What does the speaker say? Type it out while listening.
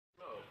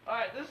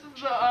Alright, this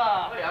is the,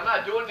 Wait, I'm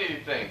not doing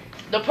anything.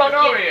 the punky.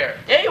 Get over here.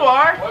 Yeah, you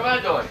are. What am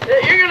I doing?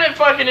 Yeah, you're gonna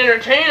fucking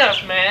entertain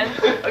us, man.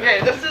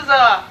 Okay, this is,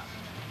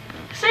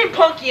 this ain't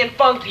punky and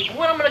funky, but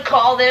what I'm gonna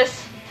call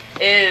this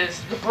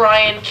is the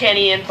Brian,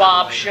 Kenny, and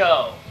Bob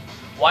show.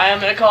 Why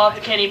I'm gonna call it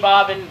the Kenny,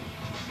 Bob, and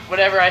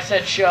whatever I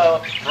said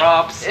show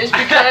Props. is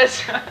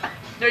because,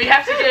 no, you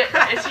have to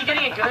get it. Is he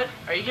getting it good?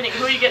 Are you getting,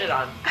 who are you getting it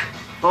on?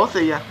 Both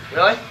of you.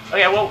 Really?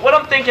 Okay, well, what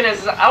I'm thinking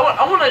is I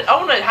want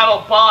to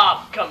have a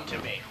Bob come to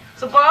me.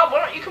 So, Bob,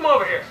 why don't you come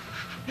over here?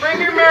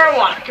 Bring your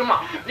marijuana. Come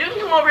on. You can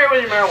come over here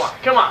with your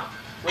marijuana. Come on.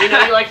 We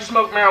know you like to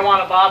smoke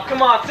marijuana, Bob.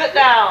 Come on, sit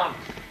down.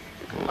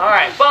 All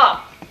right,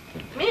 Bob.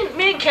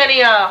 Me and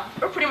Kenny,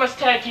 we're pretty much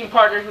tag team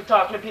partners with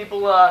talking to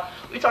people.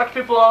 We talk to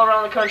people all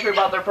around the country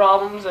about their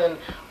problems and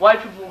why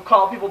people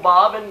call people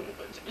Bob and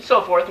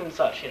so forth and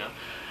such, you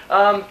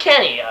know.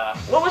 Kenny,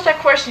 what was that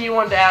question you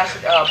wanted to ask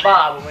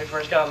Bob when we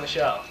first got on the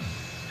show?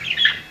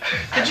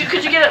 Could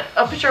you get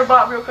a picture of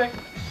Bob real quick?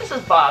 This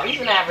is Bob.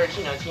 He's an average,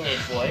 you know,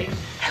 teenage boy.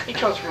 He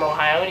comes from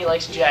Ohio and he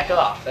likes to jack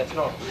off. That's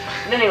normal.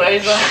 And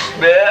anyways,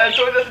 man, I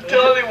told you not to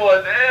tell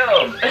anyone.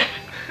 Damn.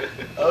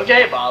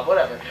 Okay, Bob.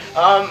 Whatever.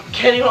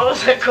 Kenny, what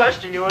was that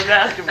question you wanted to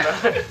ask him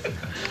about?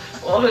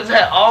 What was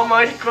that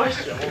almighty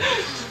question?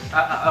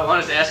 I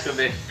wanted to ask him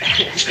if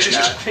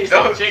tastes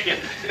No. like chicken.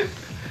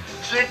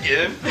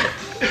 Chicken?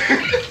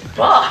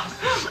 Bob,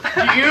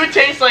 do you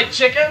taste like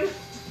chicken?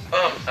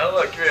 I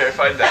look here,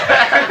 find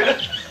that.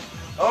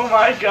 Oh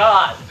my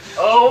God.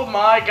 Oh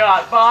my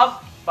God.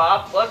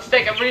 Bob, let's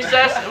take a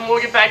recess and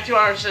we'll get back to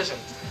our session.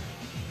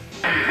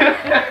 Do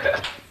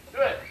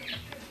it.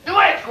 Do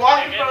it!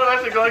 Walk in front of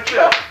us and go like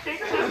this.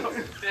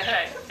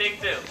 Hey,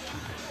 take two.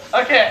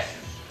 Okay.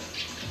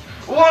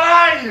 What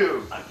are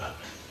you?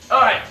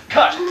 Alright,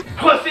 cut.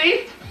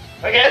 Pussy.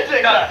 Okay, that's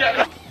it.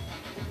 Cut.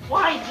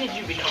 Why did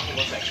you become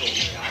homosexual?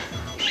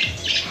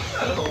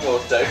 I'm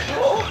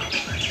homosexual.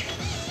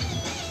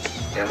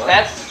 Am I?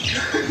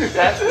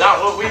 That's not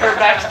what we heard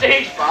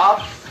backstage,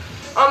 Bob.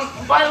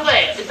 By the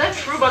way, is that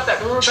true about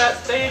that rumor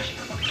backstage?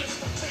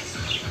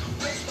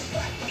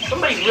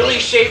 Somebody really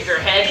shaved your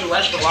head and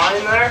left the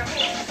line there?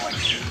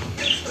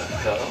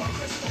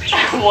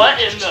 What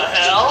in the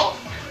hell?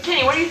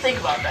 Kenny, what do you think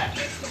about that?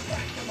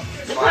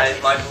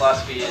 My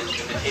philosophy is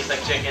if it tastes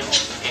like chicken,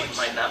 it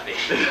might not be.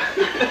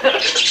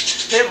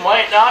 It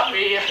might not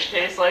be if it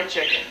tastes like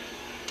chicken.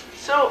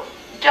 So,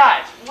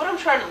 guys, what I'm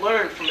trying to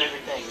learn from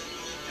everything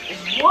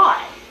is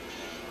why.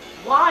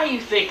 Why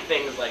you think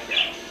things like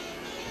that.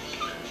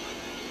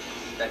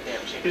 That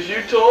damn chicken. Because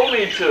you told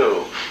me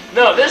to.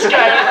 No, this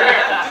guy over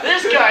here,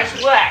 this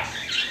guy's whack.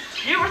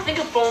 Do you ever think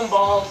of foam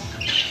balls?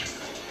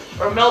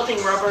 Or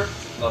melting rubber?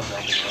 Love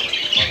melting rubber.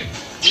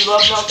 You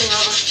love melting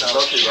rubber?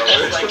 Melting rubber.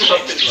 That's like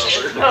Melting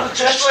chicken. rubber. No,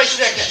 that's like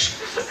chicken.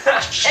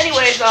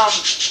 Anyways,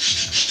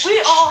 we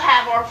all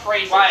have our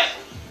phrases. Quiet.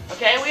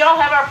 Okay, we all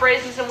have our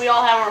phrases and we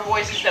all have our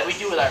voices that we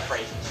do with our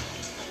phrases.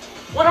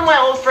 One of my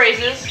old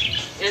phrases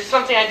is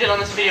something I did on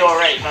this video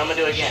already, but I'm gonna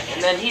do it again.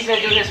 And then he's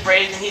gonna do his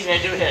phrase and he's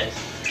gonna do his.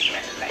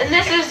 And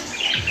this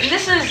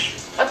is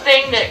a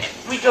thing that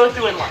we go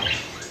through in life.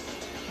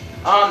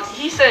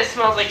 He says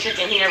smells like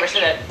chicken. He never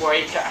said that before.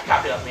 He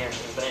copied off me or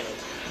something. But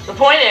anyways, the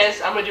point is,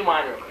 I'm gonna do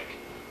mine real quick.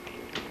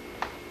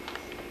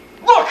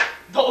 Look,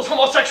 those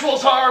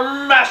homosexuals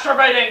are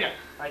masturbating.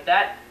 Like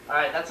that. All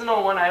right, that's an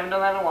old one. I haven't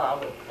done that in a while.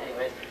 But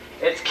anyways,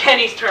 it's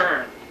Kenny's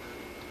turn.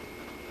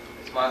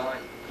 It's my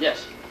line.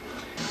 Yes.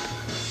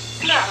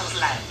 Smells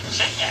like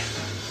chicken.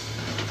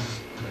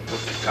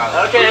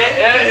 Okay,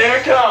 here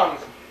it comes.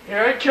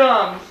 Here it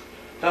comes.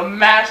 The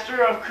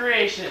master of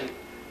creation.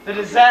 The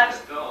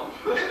disaster.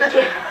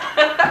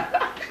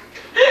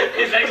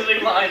 His actually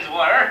lines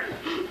were,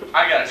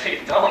 I gotta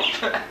take a dump.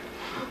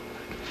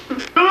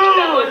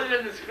 That wasn't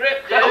in the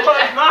script. That was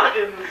not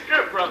in the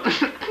script, brother.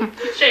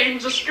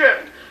 Change the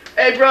script.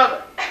 Hey,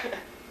 brother.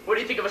 What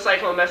do you think of a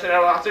cyclone messing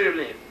out of our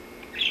evening?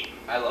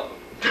 I love him.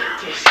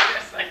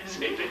 Tastes like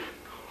chicken.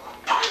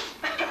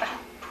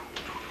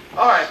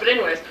 Alright, but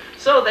anyways,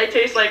 so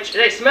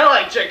they smell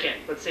like chicken.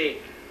 Let's see.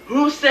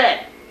 Who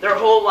said their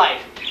whole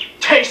life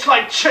tastes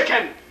like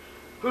chicken?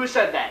 Who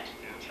said that?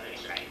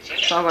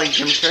 Sounds like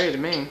Jim Carrey to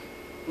me.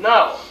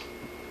 No.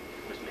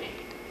 It was me.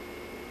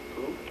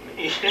 Who?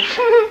 Me.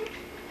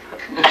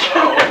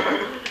 No.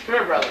 Come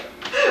here, brother.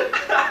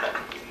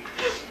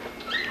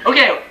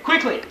 Okay,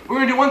 quickly. We're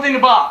gonna do one thing to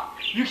Bob.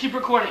 You keep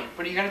recording,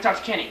 but you're gonna talk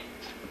to Kenny.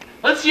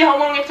 Let's see how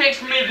long it takes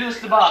for me to do this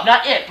to Bob.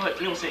 Not it, but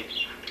you'll see.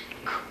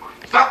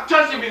 Stop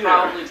touching me there.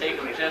 Probably take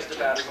him just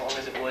about as long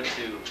as it would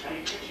to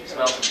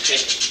smell some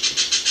chicken.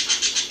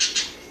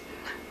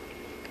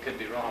 Could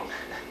be wrong.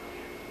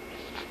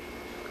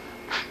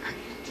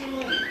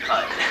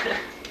 Cut.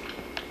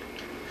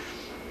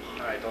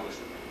 Alright, don't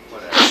listen.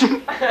 Whatever.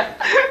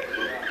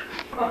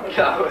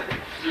 Go.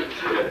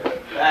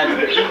 That's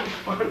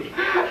funny.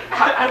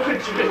 I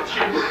would do it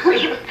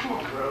too. Come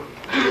on, bro.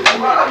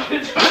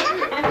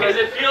 Does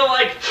it feel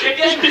like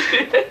chicken?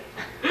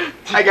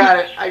 I got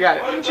it.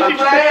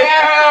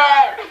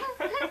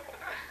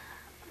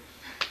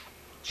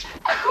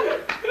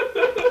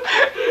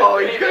 Oh,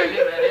 he's good.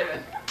 Amen.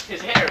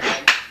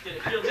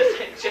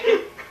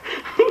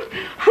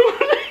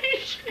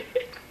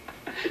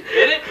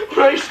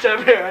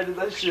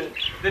 this shit.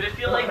 Did it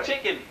feel like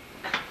chicken?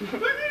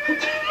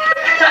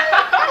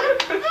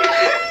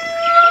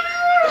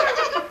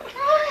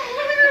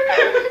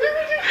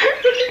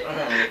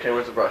 Okay,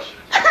 where's the brush?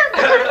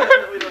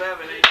 We don't have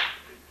any.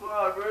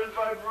 Wow, where's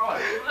my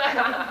brush?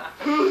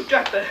 Who's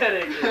got the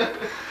headache?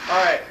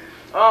 Alright.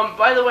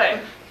 By the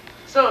way,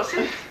 so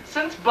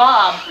since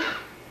Bob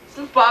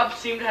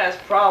seemed to have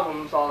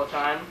problems all the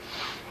time,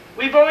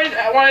 we've always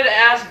wanted to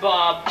ask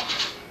Bob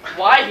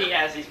why he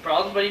has these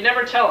problems, but he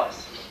never tell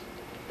us.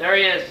 There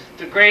he is,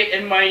 the great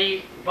and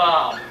mighty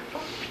Bob.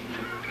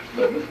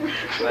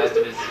 Last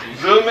of his speech.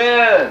 Zoom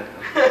in!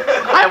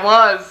 I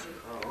was.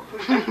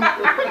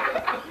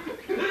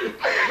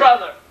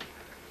 Brother,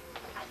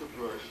 The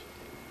brush.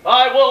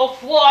 I will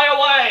fly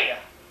away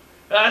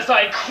as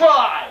I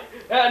cry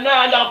and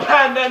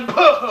independent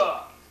puh.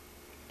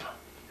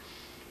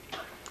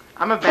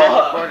 I'm a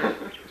bad recorder.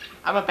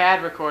 I'm a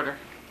bad recorder.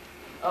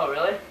 Oh,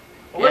 really?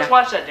 Well, Yeah. let's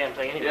watch that damn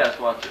thing anyway. Yes,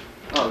 watch it.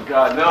 Oh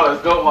god, no,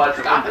 don't watch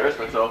it. Stop it. Embarrass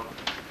myself.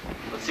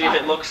 Let's see if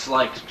it looks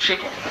like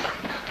chicken.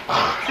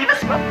 See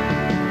this one?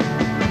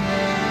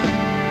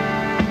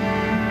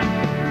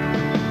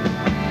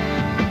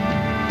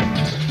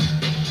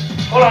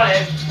 Hold on,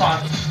 Ed.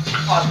 Pause.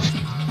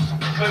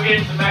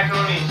 Cooking some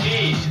macaroni and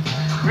cheese.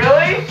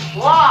 Really?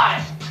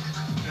 Why?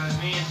 Because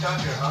me and Chuck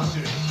are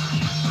hungry.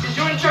 Because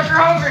you and Chuck are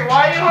hungry.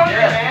 Why are you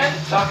hungry, man?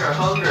 Tucker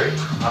hungry.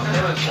 I'm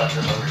him and Tucker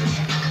hungry.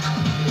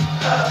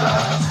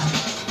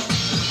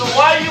 So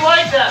why do you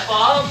like that,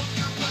 Bob?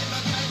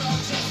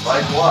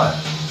 Like what?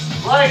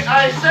 Like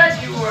I said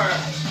you were.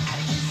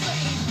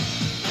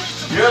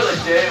 You're the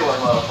gay one,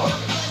 motherfucker.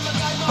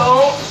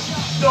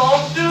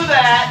 Don't do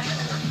that.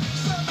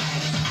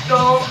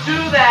 Don't do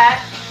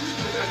that.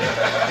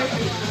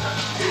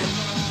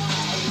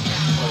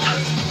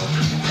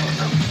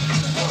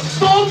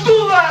 Don't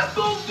do that.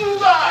 Don't do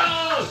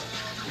that.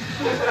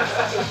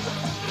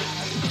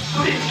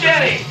 Please,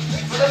 Kenny,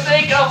 for the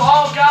sake of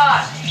all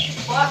God,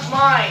 plus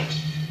mine,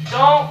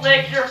 don't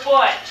lick your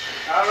foot.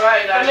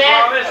 Alright, I The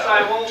man- promise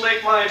I won't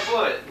lick my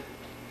foot.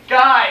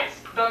 Guys,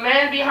 the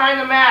man behind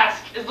the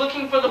mask is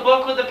looking for the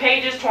book with the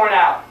pages torn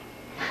out.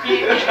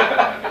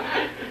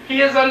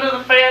 He is under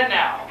the fan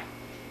now.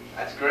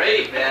 That's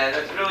great, man.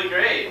 That's really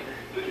great.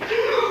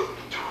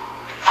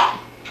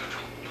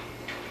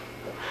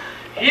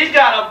 He's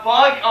got a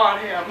bug on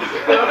him.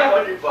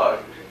 Lucky bug.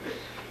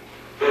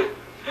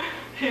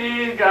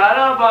 He's got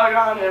a bug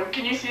on him.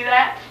 Can you see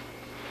that?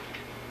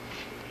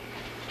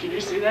 Can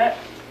you see that?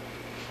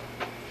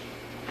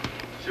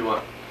 See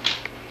what?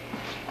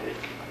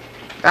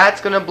 That's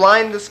gonna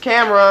blind this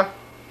camera.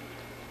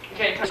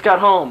 Okay, just got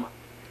home.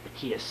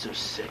 He is so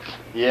sick.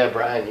 Yeah,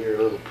 Brian, you're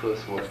a little puss.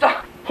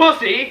 Stop,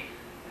 pussy.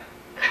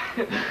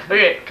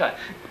 Okay, cut.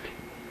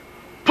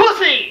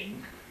 Pussy.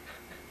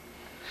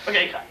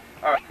 Okay, cut.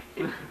 All right.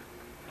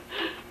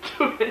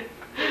 Do it.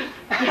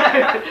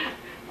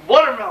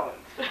 Watermelons.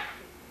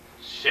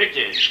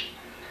 Chicken.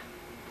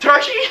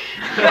 Turkey.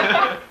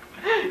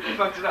 You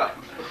fucked it up.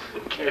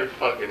 You're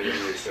fucking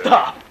idiot.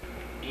 Stop.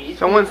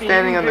 Someone's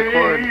standing on the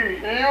cord.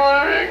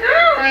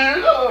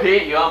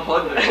 Pete, you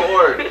unplugged the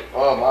cord.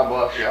 Oh, my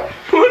boss, yeah.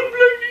 Unplug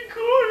the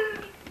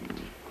cord.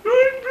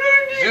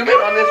 Zoom in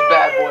on this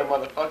bad boy,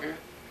 motherfucker.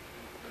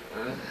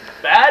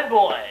 Bad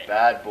boy.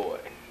 Bad boy.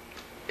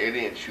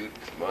 Alien shoots,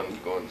 man,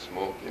 go and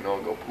smoke, you know,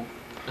 go poof.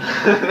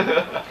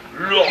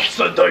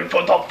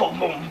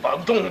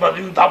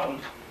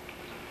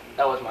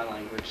 That was my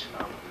language.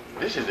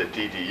 This is a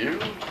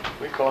DDU.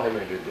 We call him a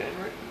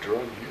degenerate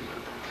drug user.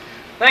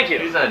 Thank you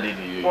He's not a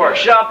DDU. for yet.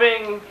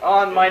 shopping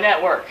on my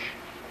network.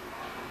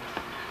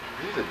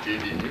 He's a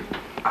DDU.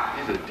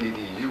 He's a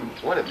DDU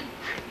wannabe.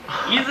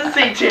 He's a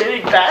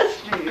satanic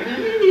bastard.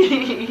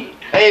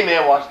 Hey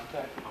man, watch the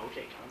back.